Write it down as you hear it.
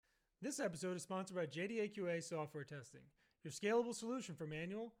This episode is sponsored by JDAQA Software Testing, your scalable solution for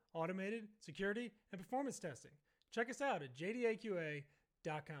manual, automated, security, and performance testing. Check us out at jdaqa.com.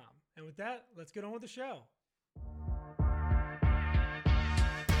 And with that, let's get on with the show.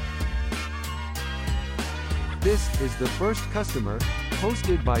 This is The First Customer,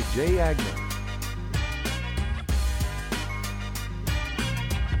 hosted by Jay Agnew.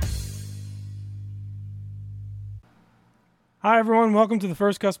 Hi, everyone. Welcome to the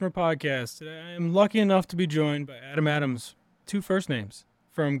First Customer Podcast. Today, I am lucky enough to be joined by Adam Adams, two first names,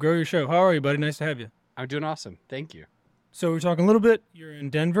 from Grow Your Show. How are you, buddy? Nice to have you. I'm doing awesome. Thank you. So we're talking a little bit. You're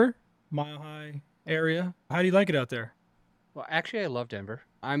in Denver, Mile High area. How do you like it out there? Well, actually, I love Denver.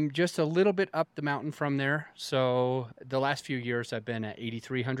 I'm just a little bit up the mountain from there. So the last few years, I've been at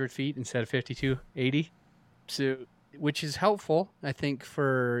 8,300 feet instead of 5,280. So, which is helpful, I think,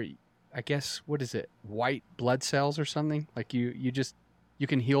 for, I guess, what is it? White blood cells or something? Like you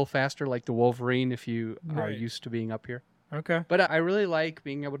can heal faster like the Wolverine if you are used to being up here. Okay. But I really like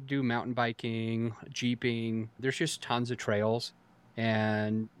being able to do mountain biking, jeeping. There's just tons of trails.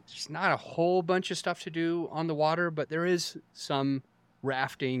 And there's not a whole bunch of stuff to do on the water, but there is some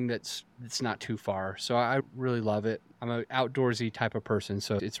rafting that's not too far. So I really love it. I'm an outdoorsy type of person,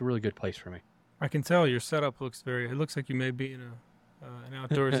 so it's a really good place for me. I can tell your setup looks it looks like you may be in an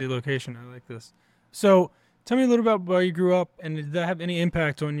outdoorsy location. I like this. So tell me a little about where you grew up, and did that have any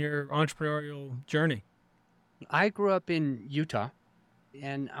impact on your entrepreneurial journey? I grew up in Utah,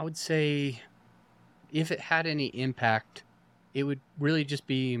 and I would say if it had any impact, it would really just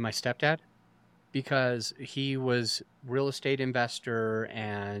be my stepdad, because he was real estate investor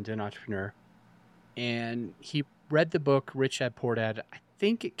and an entrepreneur. And he read the book Rich Dad Poor Dad. I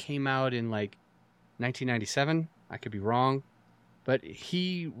think it came out in like 1997. I could be wrong. But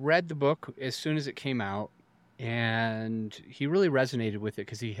he read the book as soon as it came out, and he really resonated with it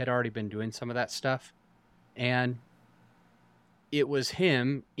because he had already been doing some of that stuff. And it was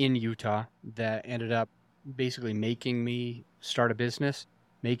him in Utah that ended up basically making me start a business,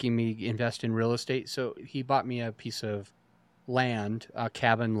 making me invest in real estate. So he bought me a piece of land, a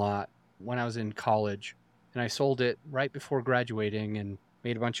cabin lot, when I was in college, and I sold it right before graduating and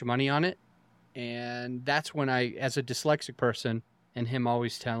made a bunch of money on it. And that's when I, as a dyslexic person, and him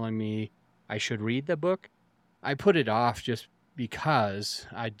always telling me I should read the book, I put it off just because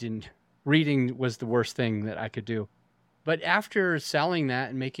reading was the worst thing that I could do. But after selling that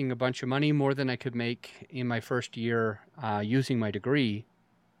and making a bunch of money, more than I could make in my first year using my degree,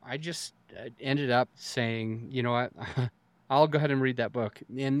 I just ended up saying, you know what, I'll go ahead and read that book.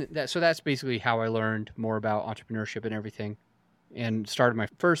 And so that's basically how I learned more about entrepreneurship and everything, and started my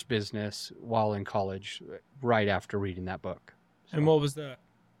first business while in college right after reading that book. So, And what was that?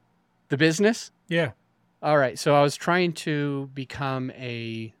 the business? Yeah. All right. So I was trying to become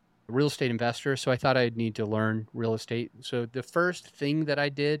a real estate investor, so I thought I'd need to learn real estate. So the first thing that I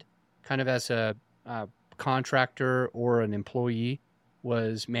did, kind of as a contractor or an employee,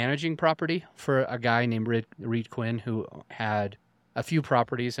 was managing property for a guy named Reed Quinn, who had a few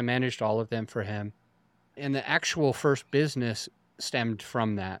properties. I managed all of them for him. And the actual first business stemmed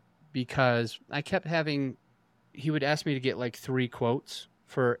from that, because I kept he would ask me to get like 3 quotes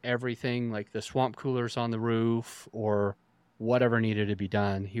for everything, like the swamp coolers on the roof or whatever needed to be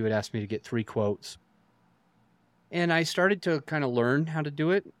done. He would ask me to get 3 quotes. And I started to kind of learn how to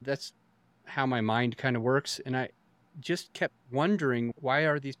do it. That's how my mind kind of works. And I just kept wondering, why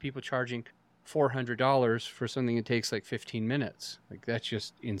are these people charging $400 for something that takes like 15 minutes? Like, that's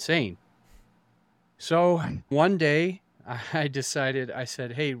just insane. So one day I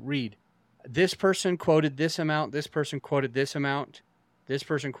said, hey, Reed, this person quoted this amount, this person quoted this amount, this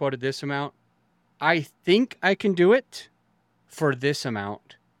person quoted this amount. I think I can do it for this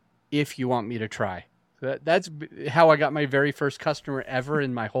amount if you want me to try. That's how I got my very first customer ever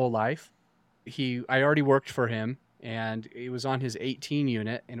in my whole life. I already worked for him, and it was on his 18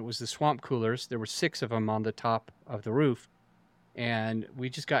 unit, and it was the swamp coolers. There were 6 of them on the top of the roof, and we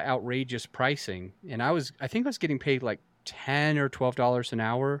just got outrageous pricing. And I think I was getting paid like $10 or $12 an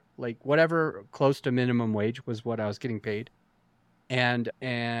hour, like whatever close to minimum wage was what I was getting paid. And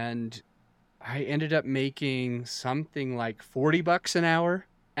I ended up making something like $40 an hour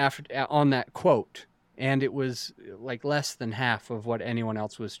on that quote. And it was like less than half of what anyone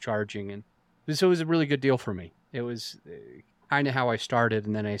else was charging. And so it was a really good deal for me. It was kind of how I started.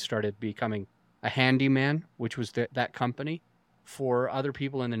 And then I started becoming a handyman, which was that company, for other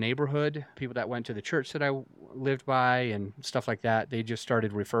people in the neighborhood, people that went to the church that I lived by and stuff like that. They just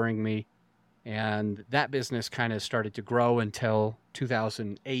started referring me. And that business kind of started to grow until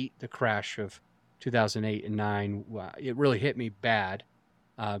 2008, the crash of 2008 and 2009. It really hit me bad.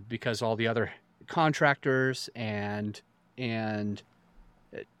 because all the other contractors and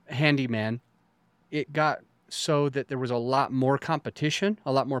handymen, it got so that there was a lot more competition,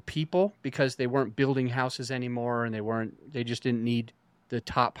 a lot more people, because they weren't building houses anymore, and they just didn't need the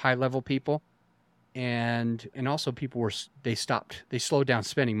top high level people. And also people they slowed down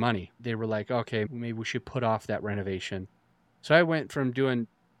spending money. They were like, okay, maybe we should put off that renovation. So I went from doing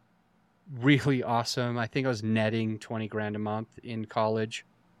really awesome, I think I was netting 20 grand a month in college,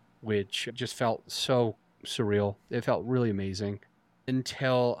 which just felt so surreal. It felt really amazing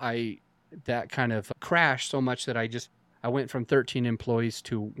until that kind of crashed so much that I went from 13 employees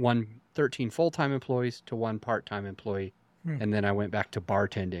to 13 full-time employees to 1 part-time employee. And then I went back to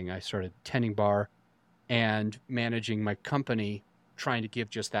bartending. I started tending bar and managing my company, trying to give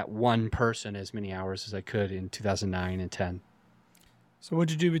just that one person as many hours as I could in 2009 and 10. So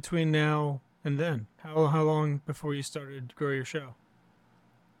what'd you do between now and then? How long before you started to grow your show?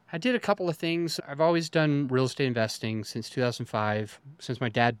 I did a couple of things. I've always done real estate investing since 2005, since my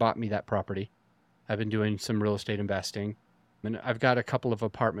dad bought me that property. I've been doing some real estate investing. And I've got a couple of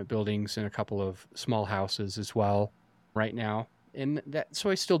apartment buildings and a couple of small houses as well right now. So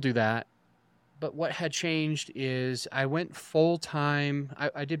I still do that. But what had changed is I went full-time.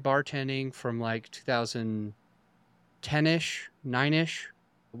 I did bartending from like 2010-ish, 9-ish,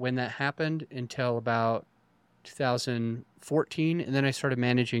 when that happened, until about 2014. And then I started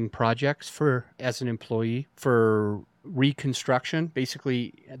managing projects as an employee for reconstruction.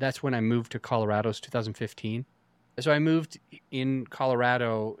 Basically, that's when I moved to Colorado. It's 2015. So I moved in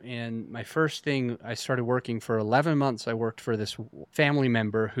Colorado, and my first thing, I started working for 11 months. I worked for this family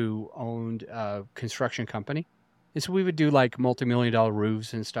member who owned a construction company. And so we would do like multi-million-dollar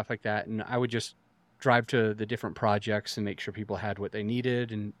roofs and stuff like that. And I would just drive to the different projects and make sure people had what they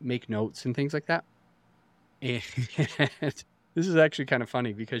needed and make notes and things like that. And this is actually kind of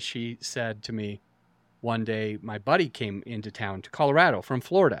funny because she said to me one day, my buddy came into town to Colorado from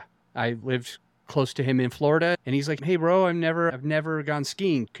Florida. I lived close to him in Florida, and he's like, hey bro, I've never gone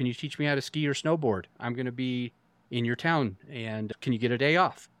skiing. Can you teach me how to ski or snowboard? I'm going to be in your town, and can you get a day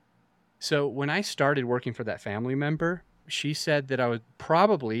off? So when I started working for that family member, she said that I would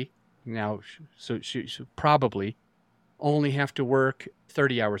probably only have to work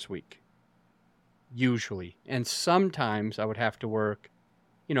 30 hours a week, usually. And sometimes I would have to work,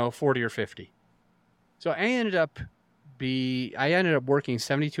 40 or 50. So I ended up working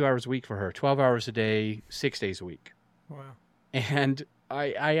 72 hours a week for her, 12 hours a day, 6 days a week. Wow. And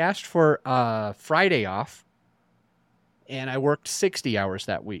I asked for Friday off, and I worked 60 hours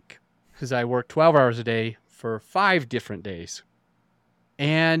that week because I worked 12 hours a day for 5 different days.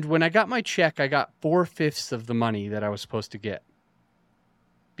 And when I got my check, I got 4/5 of the money that I was supposed to get,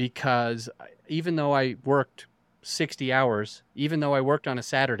 because even though I worked 60 hours, even though I worked on a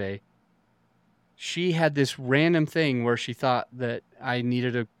Saturday, she had this random thing where she thought that I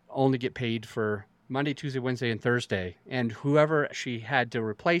needed to only get paid for Monday, Tuesday, Wednesday, and Thursday. And whoever she had to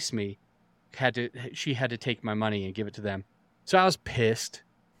replace me, she had to take my money and give it to them. So I was pissed.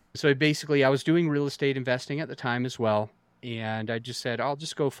 So basically, I was doing real estate investing at the time as well. And I just said, I'll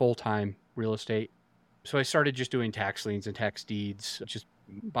just go full-time real estate. So I started just doing tax liens and tax deeds, just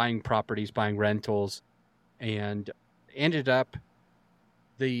buying properties, buying rentals, and ended up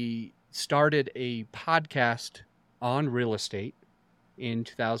started a podcast on real estate in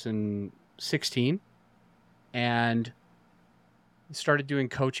 2016 and started doing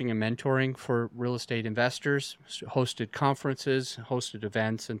coaching and mentoring for real estate investors, hosted conferences, hosted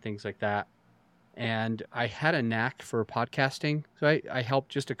events and things like that. And I had a knack for podcasting. So I helped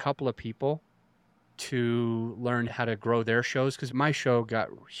just a couple of people to learn how to grow their shows, because my show got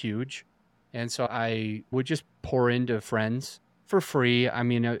huge. And so I would just pour into friends for free. I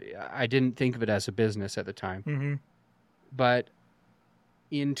mean, I didn't think of it as a business at the time. Mm-hmm. But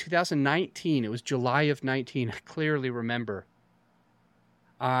in 2019, it was July of 19, I clearly remember,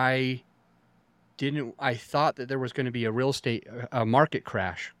 I thought that there was going to be a real estate market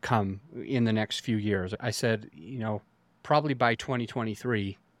crash come in the next few years. I said, probably by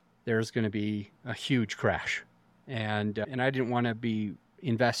 2023, there's going to be a huge crash. And I didn't want to be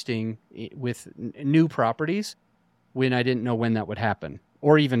investing with new properties when I didn't know when that would happen,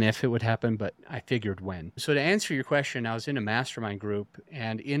 or even if it would happen, but I figured when. So to answer your question, I was in a mastermind group,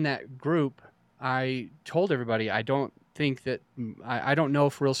 and in that group, I told everybody, I don't know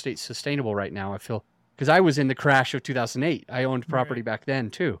if real estate's sustainable right now. I feel, because I was in the crash of 2008. I owned property back then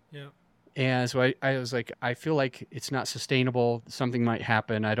too. Yeah. And so I was like, I feel like it's not sustainable. Something might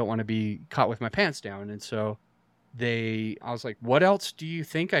happen. I don't want to be caught with my pants down. And so I was like, what else do you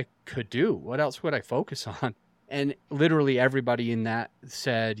think I could do? What else would I focus on? And literally everybody in that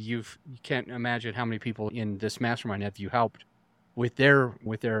said, you can't imagine how many people in this mastermind have you helped with their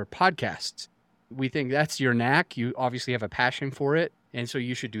podcasts. We think that's your knack. You obviously have a passion for it, and so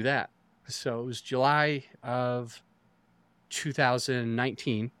you should do that. So it was July of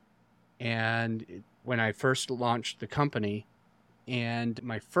 2019, and when I first launched the company, and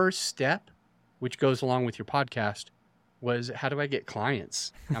my first step, which goes along with your podcast, was how do I get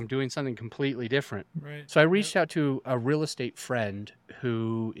clients? I'm doing something completely different. Right. So I reached out to a real estate friend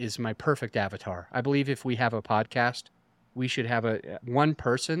who is my perfect avatar. I believe if we have a podcast, we should have one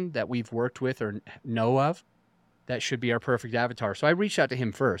person that we've worked with or know of that should be our perfect avatar. So I reached out to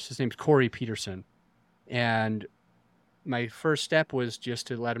him first. His name's Corey Peterson. And my first step was just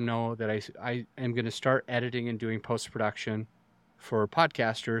to let him know that I am going to start editing and doing post-production for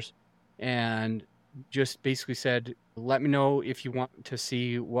podcasters, and just basically said, let me know if you want to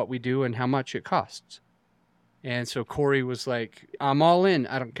see what we do and how much it costs. And so Corey was like, I'm all in.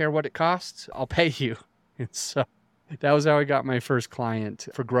 I don't care what it costs. I'll pay you. And so that was how I got my first client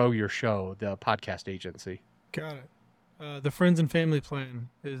for Grow Your Show, the podcast agency. Got it. The friends and family plan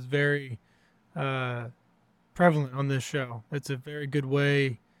is very prevalent on this show. It's a very good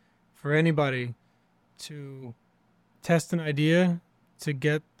way for anybody to test an idea, to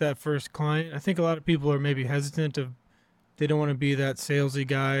get that first client. I think a lot of people are maybe hesitant they don't want to be that salesy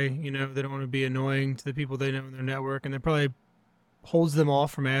guy, they don't want to be annoying to the people they know in their network, and that probably holds them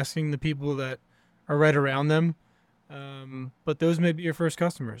off from asking the people that are right around them. But those may be your first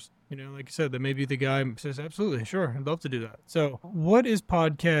customers. Like you said, that may be the guy who says, absolutely, sure, I'd love to do that. So what is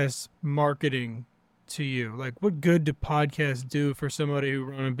podcast marketing to you? Like, what good do podcasts do for somebody who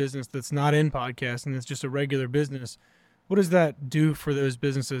runs a business that's not in podcasting, that's just a regular business? What does that do for those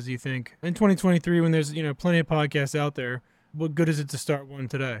businesses, you think? In 2023, when there's, plenty of podcasts out there, what good is it to start one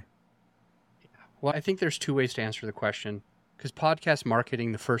today? Well, I think there's two ways to answer the question. Because podcast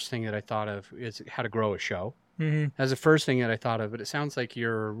marketing, the first thing that I thought of is how to grow a show. Mm-hmm. That's the first thing that I thought of. But it sounds like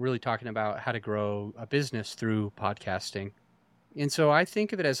you're really talking about how to grow a business through podcasting. And so I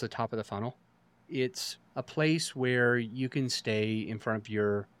think of it as the top of the funnel. It's a place where you can stay in front of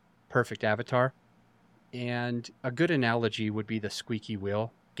your perfect avatar. And a good analogy would be the squeaky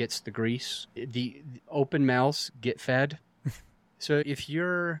wheel gets the grease. The open mouths get fed. So if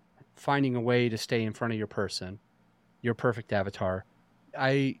you're finding a way to stay in front of your person, your perfect avatar,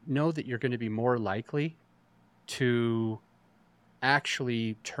 I know that you're going to be more likely to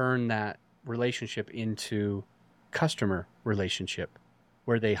actually turn that relationship into customer relationship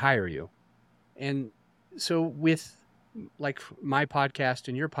where they hire you. And so with like my podcast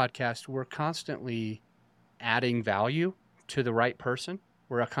and your podcast, we're constantly adding value to the right person.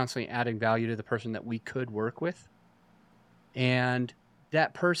 We're constantly adding value to the person that we could work with. And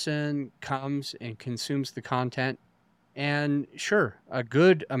that person comes and consumes the content. And sure, a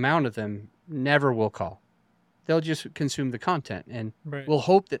good amount of them never will call. They'll just consume the content, and we'll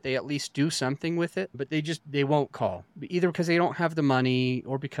hope that they at least do something with it, but they won't call, either because they don't have the money,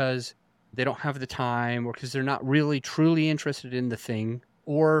 or because they don't have the time, or because they're not really truly interested in the thing,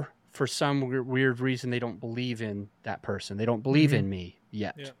 or for some weird reason they don't believe in that person. They don't believe in me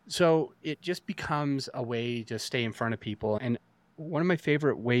yet. Yeah. So it just becomes a way to stay in front of people. And one of my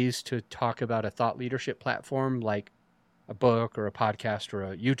favorite ways to talk about a thought leadership platform, like a book or a podcast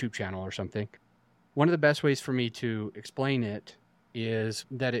or a YouTube channel or something, one of the best ways for me to explain it is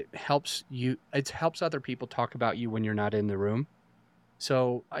that it helps other people talk about you when you're not in the room.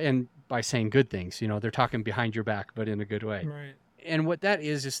 So, and by saying good things, they're talking behind your back, but in a good way. Right. And what that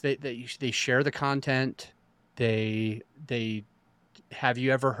is they share the content. They have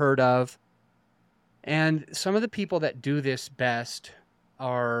you ever heard of? And some of the people that do this best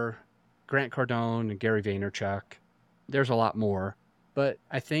are Grant Cardone and Gary Vaynerchuk. There's a lot more, but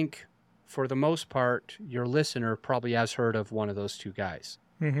I think for the most part, your listener probably has heard of one of those two guys.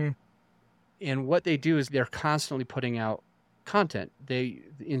 Mm-hmm. And what they do is they're constantly putting out content.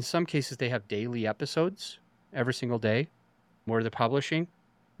 In some cases, they have daily episodes every single day where they're publishing.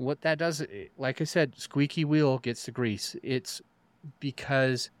 What that does, like I said, squeaky wheel gets the grease. It's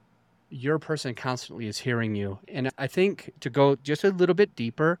because your person constantly is hearing you. And I think to go just a little bit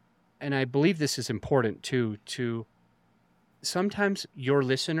deeper, and I believe this is important too, to sometimes your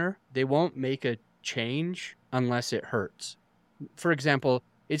listener, they won't make a change unless it hurts. For example,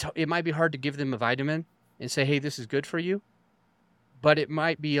 it might be hard to give them a vitamin and say, hey, this is good for you. But it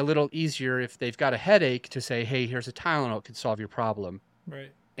might be a little easier if they've got a headache to say, hey, here's a Tylenol, it could solve your problem.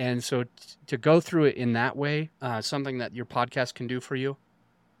 Right. And so to go through it in that way, something that your podcast can do for you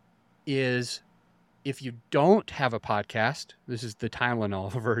is, if you don't have a podcast, this is the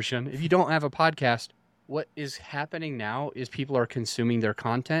Tylenol version. If you don't have a podcast, what is happening now is people are consuming their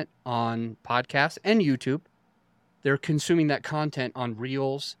content on podcasts and YouTube. They're consuming that content on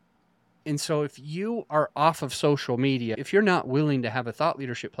Reels. And so if you are off of social media, if you're not willing to have a thought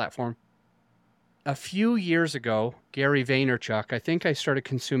leadership platform, a few years ago, Gary Vaynerchuk, I think I started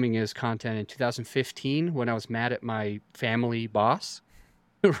consuming his content in 2015 when I was mad at my family boss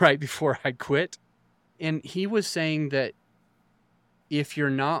right before I quit. And he was saying that if you're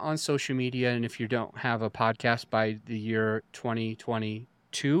not on social media and if you don't have a podcast by the year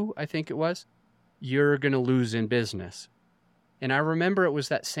 2022, I think it was, you're going to lose in business. And I remember it was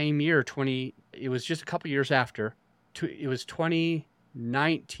that same year, it was just a couple years after, it was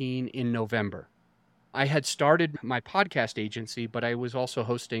 2019 in November. I had started my podcast agency, but I was also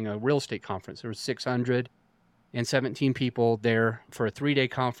hosting a real estate conference. There was 617 people there for a 3-day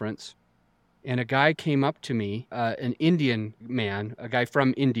conference. And a guy came up to me, an Indian man, a guy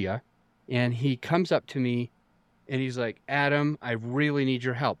from India, and he comes up to me and he's like, Adam, I really need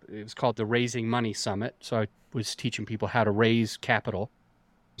your help. It was called the Raising Money Summit. So I was teaching people how to raise capital.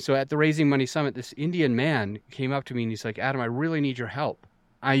 So at the Raising Money Summit, this Indian man came up to me and he's like, Adam, I really need your help.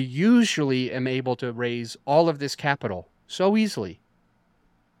 I usually am able to raise all of this capital so easily.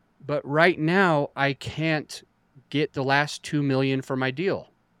 But right now, I can't get the last $2 million for my deal.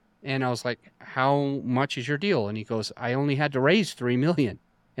 And I was like, how much is your deal? And he goes, I only had to raise $3 million.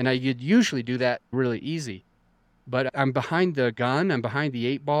 And I could usually do that really easy. But I'm behind the gun. I'm behind the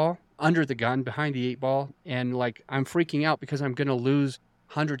 8 ball, under the gun, behind the 8 ball. And like, I'm freaking out because I'm going to lose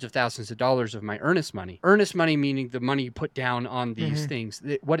hundreds of thousands of dollars of my earnest money. Earnest money meaning the money you put down on these things.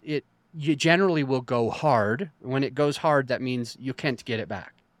 You generally will go hard. When it goes hard, that means you can't get it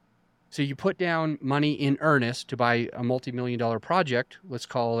back. So you put down money in earnest to buy a multi-million-dollar project. Let's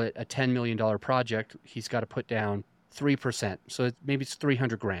call it a $10 million project. He's got to put down 3%. So maybe it's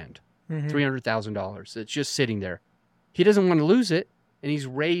 $300,000, $300,000. It's just sitting there. He doesn't want to lose it, and he's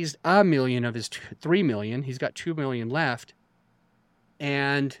raised $1 million of his $3 million. He's got $2 million left.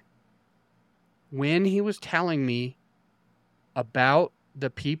 And when he was telling me about the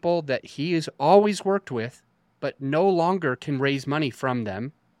people that he has always worked with, but no longer can raise money from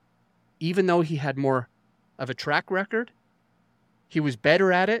them, even though he had more of a track record, he was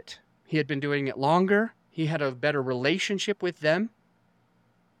better at it, he had been doing it longer, he had a better relationship with them.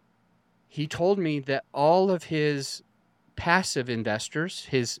 He told me that all of his passive investors,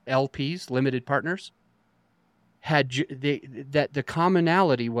 his LPs, limited partners, that the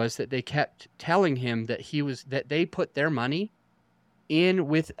commonality was that they kept telling him that they put their money in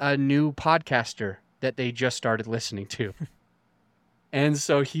with a new podcaster that they just started listening to. And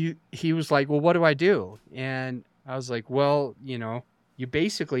so he was like, well, what do I do? And I was like, well, you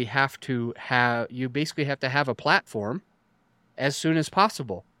basically have to have a platform as soon as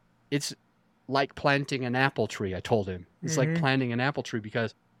possible. It's like planting an apple tree, I told him. It's like planting an apple tree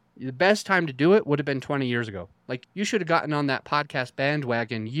because the best time to do it would have been 20 years ago. Like, you should have gotten on that podcast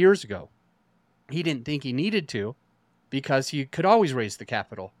bandwagon years ago. He didn't think he needed to because he could always raise the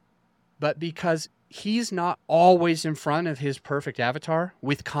capital. But because he's not always in front of his perfect avatar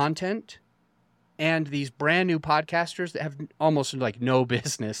with content, and these brand new podcasters that have almost like no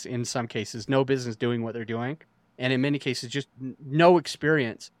business, in some cases, no business doing what they're doing, and in many cases, just no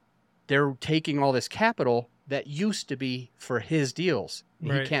experience, they're taking all this capital that used to be for his deals.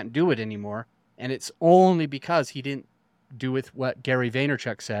 Right. He can't do it anymore. And it's only because he didn't do with what Gary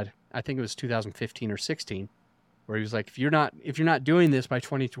Vaynerchuk said. I think it was 2015 or 16, where he was like, if you're not doing this by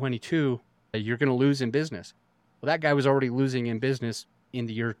 2022, you're going to lose in business. Well, that guy was already losing in business in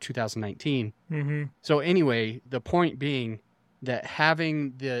the year 2019. So anyway, the point being that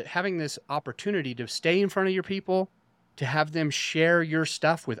having this opportunity to stay in front of your people, to have them share your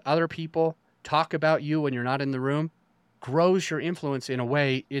stuff with other people, talk about you when you're not in the room, grows your influence in a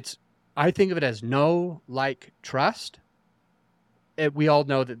way. I think of it as know, like, trust. We all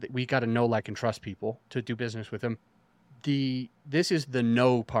know that we got to know, like, and trust people to do business with them. This is the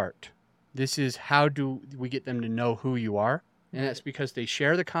know part. This is how do we get them to know who you are. And that's because they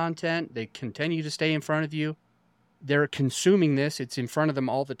share the content. They continue to stay in front of you. They're consuming this. It's in front of them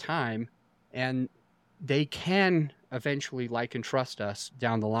all the time. And they can eventually like and trust us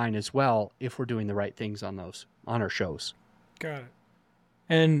down the line as well if we're doing the right things on our shows. Got it.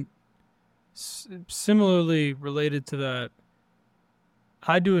 And similarly related to that,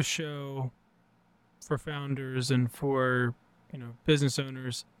 I do a show for founders and for business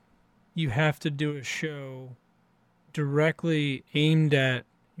owners. You have to do a show directly aimed at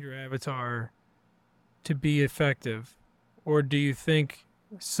your avatar to be effective, or do you think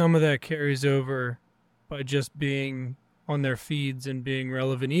some of that carries over by just being on their feeds and being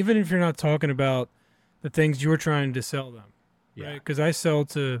relevant, even if you're not talking about the things you're trying to sell them, right? Because I sell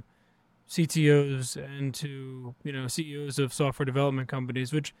to CTOs and to CEOs of software development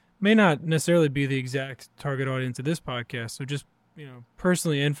companies, which may not necessarily be the exact target audience of this podcast. So just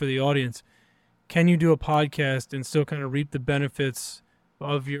personally and for the audience, can you do a podcast and still kind of reap the benefits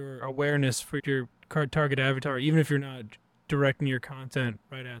of your awareness for your target avatar, even if you're not directing your content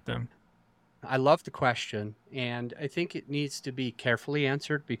right at them? I love the question, and I think it needs to be carefully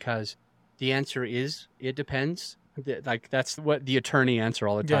answered because the answer is it depends. Like that's what the attorney answer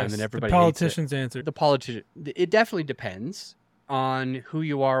all the time, Yes, and everybody the politician's hates it. answer. The politician. It definitely depends on who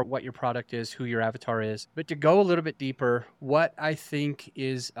you are, what your product is, who your avatar is. But to go a little bit deeper, what I think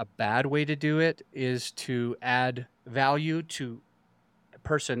is a bad way to do it is to add value to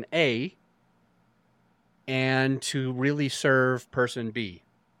person A and to really serve person B,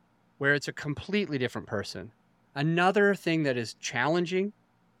 where it's a completely different person. Another thing that is challenging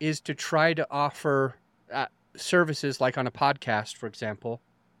is to try to offer services like on a podcast, for example,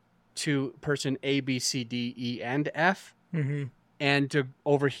 to person A, B, C, D, E, and F, and to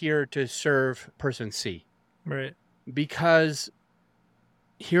over here to serve person C. Right. Because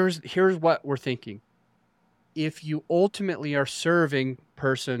here's what we're thinking. If you ultimately are serving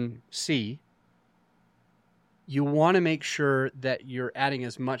person C, you want to make sure that you're adding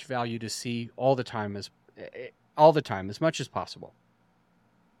as much value to C all the time, as much as possible.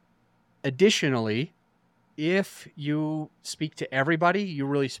 Additionally, if you speak to everybody, you're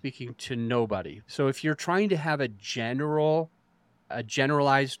really speaking to nobody. So if you're trying to have a generalized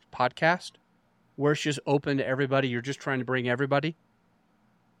podcast where it's just open to everybody, you're just trying to bring everybody.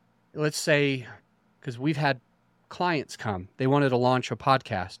 Let's say, because we've had clients come, they wanted to launch a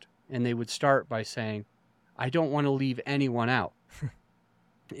podcast, and they would start by saying, I don't want to leave anyone out.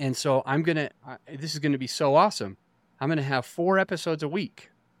 And so this is going to be so awesome. I'm going to have 4 episodes a week.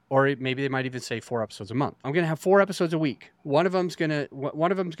 Or maybe they might even say 4 episodes a month. I'm going to have 4 episodes a week. One of them's going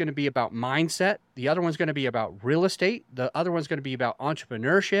to be about mindset. The other one's going to be about real estate. The other one's going to be about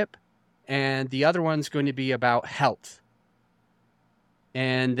entrepreneurship. And the other one's going to be about health.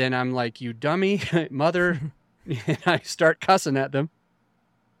 And then I'm like, you dummy, mother. And I start cussing at them.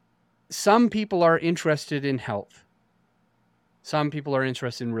 Some people are interested in health. Some people are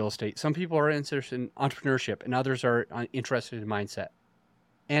interested in real estate. Some people are interested in entrepreneurship. And others are interested in mindset.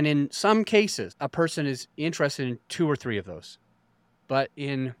 And in some cases, a person is interested in 2 or 3 of those. But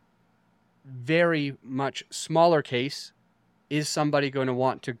in very much smaller case, is somebody going to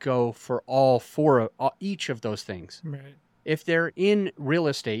want to go for each of those things? Right. If they're in real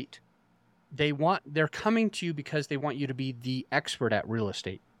estate, they're coming to you because they want you to be the expert at real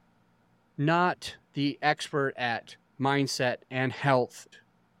estate, not the expert at mindset and health,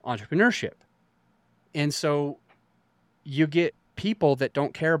 entrepreneurship. And so you get people that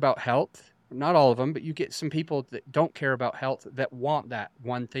don't care about health, not all of them, but you get some people that don't care about health that want that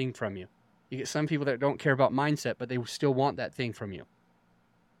one thing from you. You get some people that don't care about mindset, but they still want that thing from you.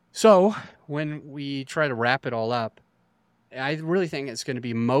 So when we try to wrap it all up, I really think it's going to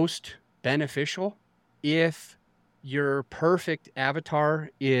be most beneficial if your perfect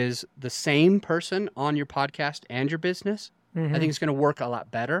avatar is the same person on your podcast and your business. I think it's going to work a lot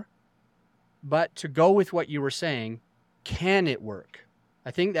better. But to go with what you were saying, can it work?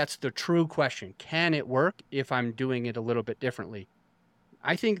 I think that's the true question. Can it work if I'm doing it a little bit differently?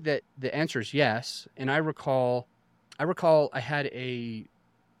 I think that the answer is yes. And I recall I had a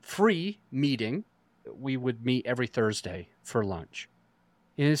free meeting. We would meet every Thursday for lunch.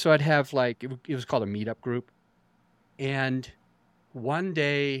 And so I'd have it was called a meetup group. And one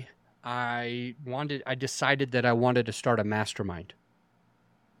day I decided that I wanted to start a mastermind.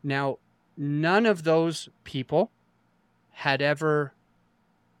 Now, none of those people had ever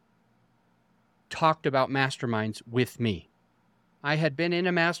talked about masterminds with me. I had been in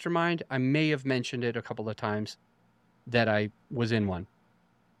a mastermind. I may have mentioned it a couple of times that I was in one.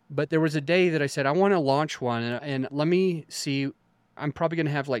 But there was a day that I said, I want to launch one, and let me see. I'm probably going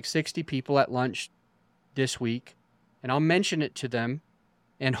to have 60 people at lunch this week, and I'll mention it to them,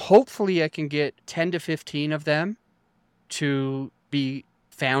 and hopefully I can get 10 to 15 of them to be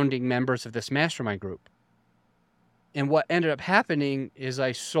founding members of this mastermind group. And what ended up happening is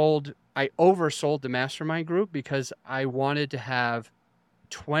I oversold the mastermind group because I wanted to have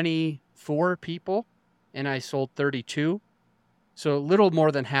 24 people and I sold 32. So a little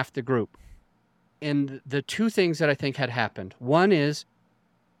more than half the group. And the 2 things that I think had happened. One is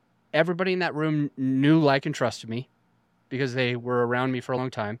everybody in that room knew, like, and trusted me because they were around me for a long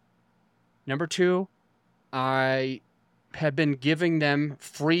time. Number 2, I had been giving them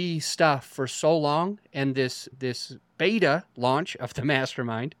free stuff for so long, and this beta launch of the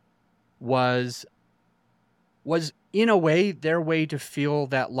mastermind was was in a way their way to feel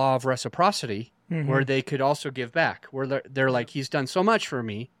that law of reciprocity where they could also give back, where they're like, he's done so much for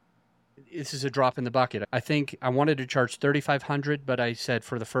me. This is a drop in the bucket. I think I wanted to charge $3,500, but I said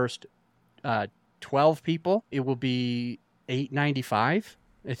for the first 12 people, it will be $895.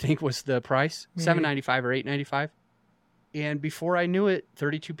 I think was the price, $795 or $895. And before I knew it,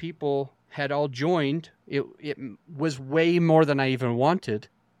 32 people had all joined. It was way more than I even wanted,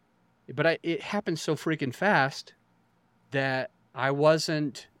 but it happened so freaking fast that I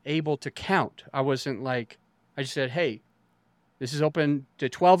wasn't able to count. I wasn't like, I just said, hey, this is open to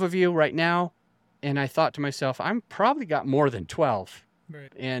 12 of you right now. And I thought to myself, I'm probably got more than 12.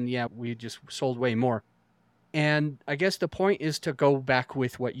 Right. And yeah, we just sold way more. And I guess the point is to go back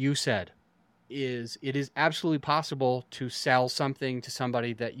with what you said, is it is absolutely possible to sell something to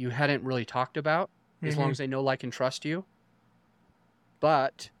somebody that you hadn't really talked about, as long as they know, like, and trust you.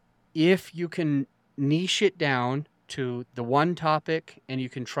 But if you can niche it down to the one topic and you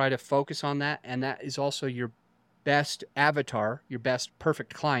can try to focus on that, and that is also your best avatar, your best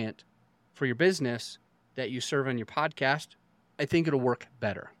perfect client for your business that you serve on your podcast, I think it'll work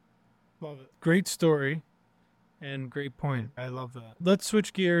better. Love it. Great story and great point. I love that. Let's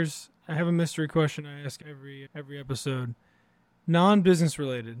switch gears. I have a mystery question I ask every episode. Non-business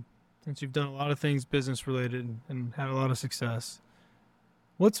related, since you've done a lot of things business related and had a lot of success.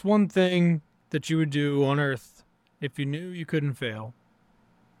 What's one thing that you would do on Earth if you knew you couldn't fail?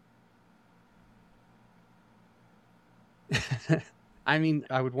 I mean,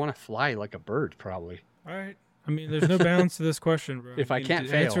 I would want to fly like a bird, probably. All right. I mean, there's no bounds to this question, bro. If I can't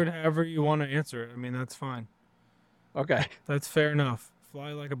fail. Answer it however you want to answer it. I mean, that's fine. Okay. That's fair enough.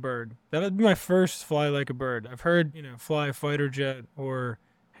 Fly like a bird. That would be my first fly like a bird. I've heard, fly a fighter jet or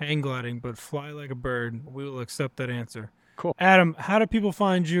hang gliding, but fly like a bird, we will accept that answer. Cool. Adam, how do people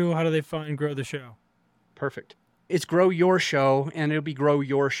find you? How do they find Grow the Show? Perfect. It's Grow Your Show, and it'll be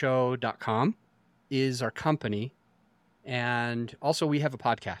growyourshow.com is our company. And also we have a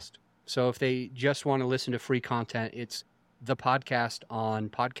podcast. So if they just want to listen to free content, it's the podcast on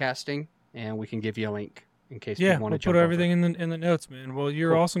podcasting, and we can give you a link in case you want to jump put over. everything in the notes, man. Well,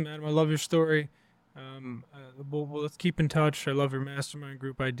 you're Cool. awesome, Adam. I love your story. Well, let's keep in touch. I love your mastermind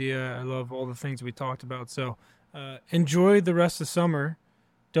group idea. I love all the things we talked about. So enjoy the rest of summer.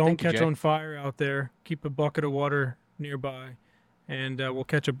 Don't Thank you, catch Jay. on fire out there. Keep a bucket of water nearby, and we'll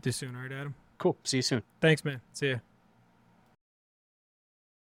catch up with you soon. All right, Adam? Cool. See you soon. Thanks, man. See ya.